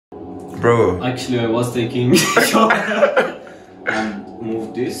Bro. Actually, I was taking and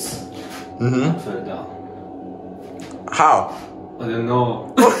moved this. And fell down. How? I don't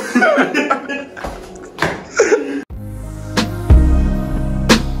know.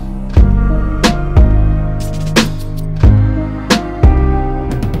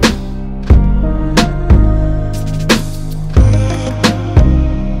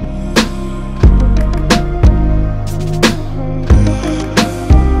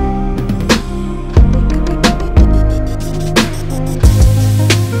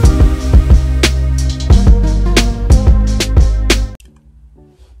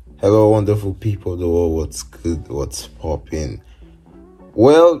 Hello, wonderful people of the world. What's good? What's popping?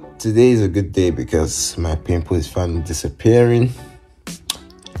 Well, today is a good day because my pimple is finally disappearing.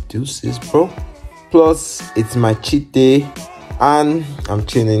 Deuces, bro. Plus, it's my cheat day, and I'm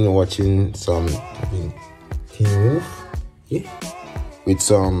chilling, watching some Teen Wolf. Yeah, with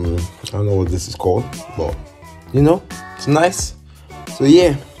some, I don't know what this is called, but you know, it's nice. So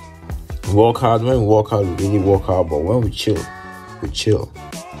yeah, work hard. When we work hard, we really work hard. But when we chill, we chill.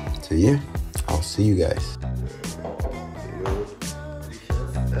 So yeah, I'll see you guys.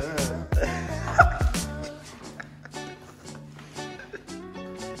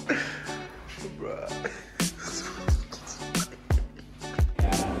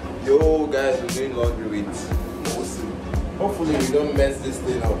 Yo guys, we're doing laundry with Mosi. Hopefully we don't mess this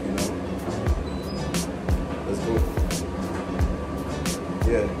thing up, you know. Let's go.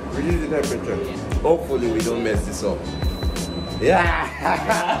 Yeah, reduce the temperature. Hopefully we don't mess this up. Yeah.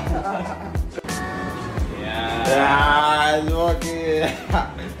 Yeah, it's working.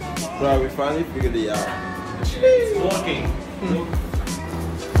 Bro, we finally figured it out. It's working.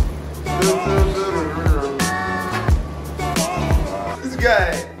 This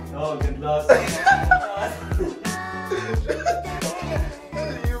guy. Oh, good luck.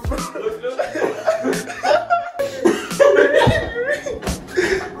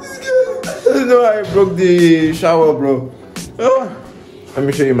 No, I broke the shower, bro. Oh. Let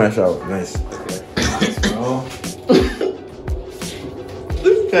me show you my shower. Nice. Okay. Bro.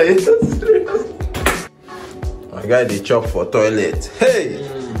 This guy is so serious. My guy, they chop for toilet. Hey!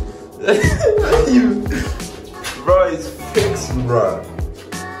 Bro, it's fixed, bro.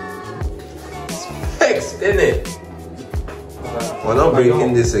 It's fixed, innit? We're not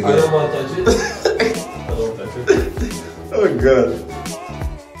breaking this again. I don't want to touch it. I don't touch it. Oh god.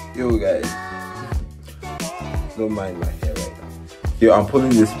 Yo guys, don't mind my hair right now. Yo, I'm pulling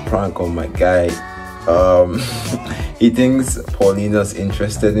this prank on my guy. He thinks Polina's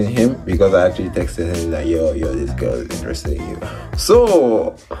interested in him because I actually texted him like, yo, this girl is interested in you.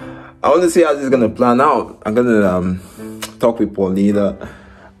 So I want to see how this is gonna plan out. I'm gonna talk with Polina,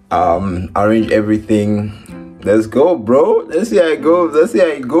 arrange everything. Let's go, bro. Let's see how it goes.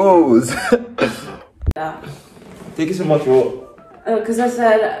 Thank you so much, bro. Because I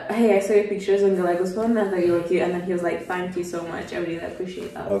said, hey, I saw your pictures on the Lego phone and I thought you were cute, and then he was like, thank you so much, I really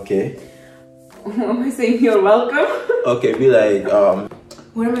appreciate that. Okay. What am I saying? You're welcome. Okay, be like,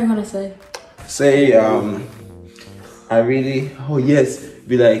 what am I gonna say? say, I really, oh yes,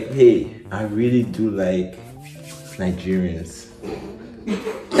 be like, hey, I really do like Nigerians.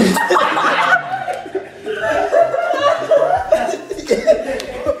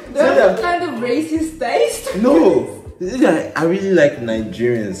 That's kind of racist taste. No, I really like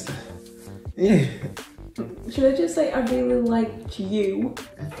Nigerians. Yeah. Should I just say I really liked you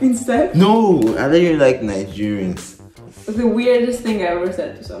instead? No, I really like Nigerians. The weirdest thing I ever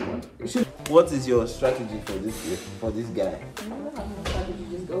said to someone. What is your strategy for this guy? I don't know how to strategy,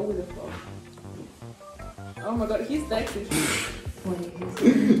 just go with the flow. Oh my god, he's texting. What do you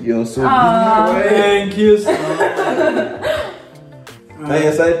think? You're so Thank you so much. Now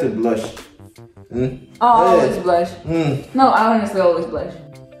you're starting to blush. Oh, I always blush. No, I honestly always blush.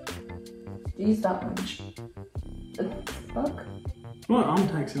 Use that one. The fuck? Well, I'm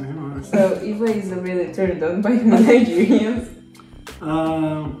texting him, honestly. So Eva is really turned on by Nigerians.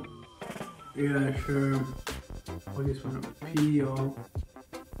 Yeah, sure. What is one? P-O.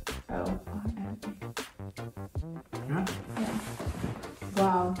 Oh. Yeah? Yeah.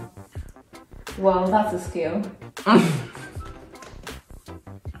 Wow. Well, that's a skill.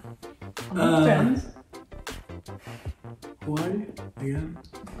 Friends. Why? Again?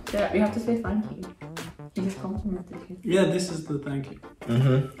 Yeah, you have to say thank you. You just complimented you. Yeah, this is the thank you.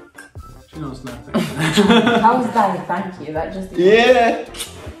 She knows nothing. How is that a thank you? That just Yeah,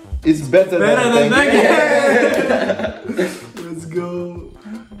 it's better than thank you. you. Let's go.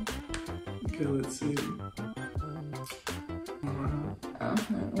 Okay, let's see. Oh,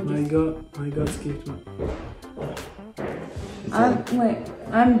 My God skipped me. wait,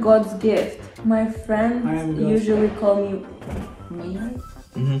 I'm God's gift. My friends I am God's usually call me Mina.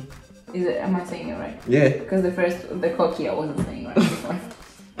 Mm-hmm. Am I saying it right? Yeah. Because the cocky I wasn't saying right before.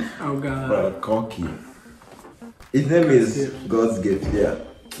 Oh god. Well, cocky. His name is God's gift. Yeah.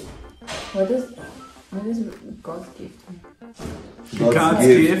 What is God's gift mean? God's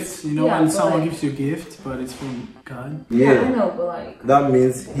gift. You know Yeah, when but someone like- gives you a gift, but it's from God. Yeah, I Yeah. know, but like. That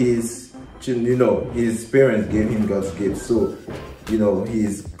means his parents gave him God's gift. So,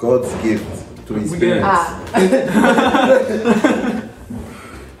 he's God's gift to his We get it. parents.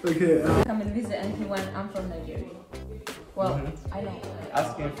 Okay. Come and visit and he went, I'm from Nigeria. Well, I don't.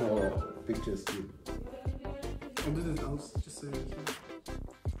 Ask him for pictures too. I'll do this. I'll just say it.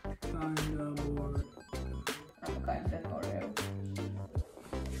 Kind more. I'm kind of Oreo.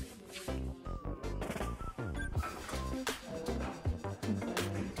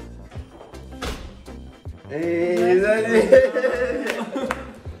 Hey, that is.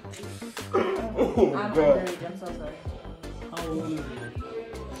 Oh, I'm God. underage, I'm so sorry. How old are you?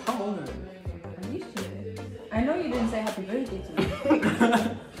 How old are you? Are you serious? I know you didn't say happy birthday to me.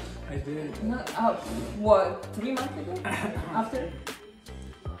 I did. No, what, 3 months ago? After?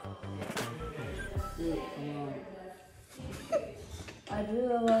 I'd really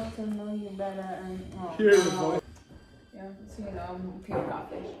love to know you better and Hear the voice. Yeah, so I'm pure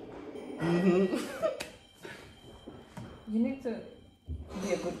catfish. You need to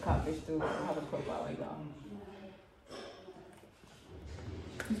be a good catfish to have a profile like that.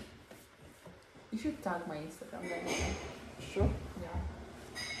 You should tag my Instagram then. Sure. Yeah.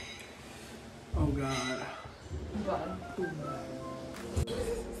 Oh god. God.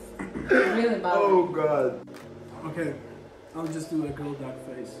 Really bad. Oh, God. Okay. I'll just do a girl duck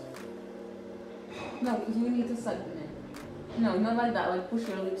face. No, you need to suck them in. No, not like that. Like push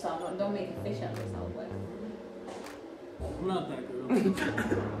your lips out. Don't make a fish out of yourself. Like. I'm not that girl.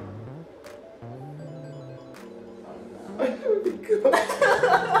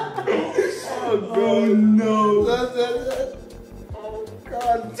 Oh, God. No. Oh,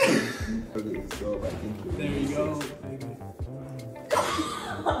 God. Okay, so I think There you go. Baby.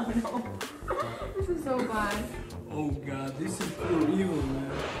 Oh no. This is so bad. Oh god, this is pure evil,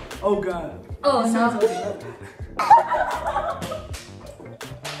 man. Oh god. Oh This no. sounds like-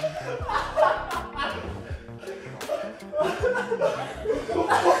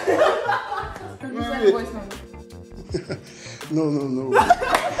 Can you send a voice note? No.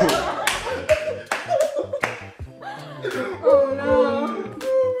 Oh no.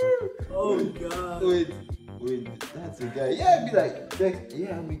 Oh god. Wait, that's a guy. Yeah, I'd be like,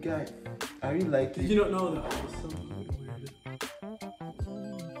 yeah, I'm a guy. I really like Did it. you not know that? It's so weird.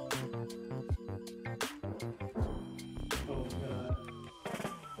 Oh god.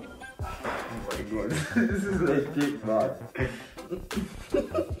 Oh my God, this is legit, man.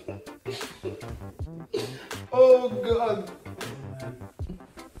 Oh God.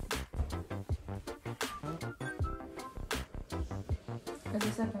 That's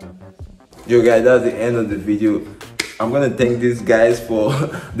the second one. Yo guys, that's the end of the video. I'm gonna thank these guys for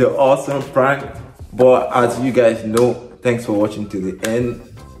the awesome prank. But as you guys know, thanks for watching to the end.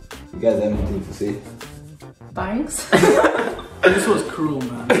 You guys have anything to say? Thanks. This was cruel,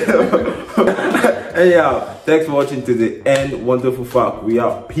 man. Anyhow, thanks for watching to the end. Wonderful fact. We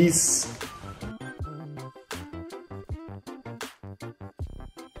are peace.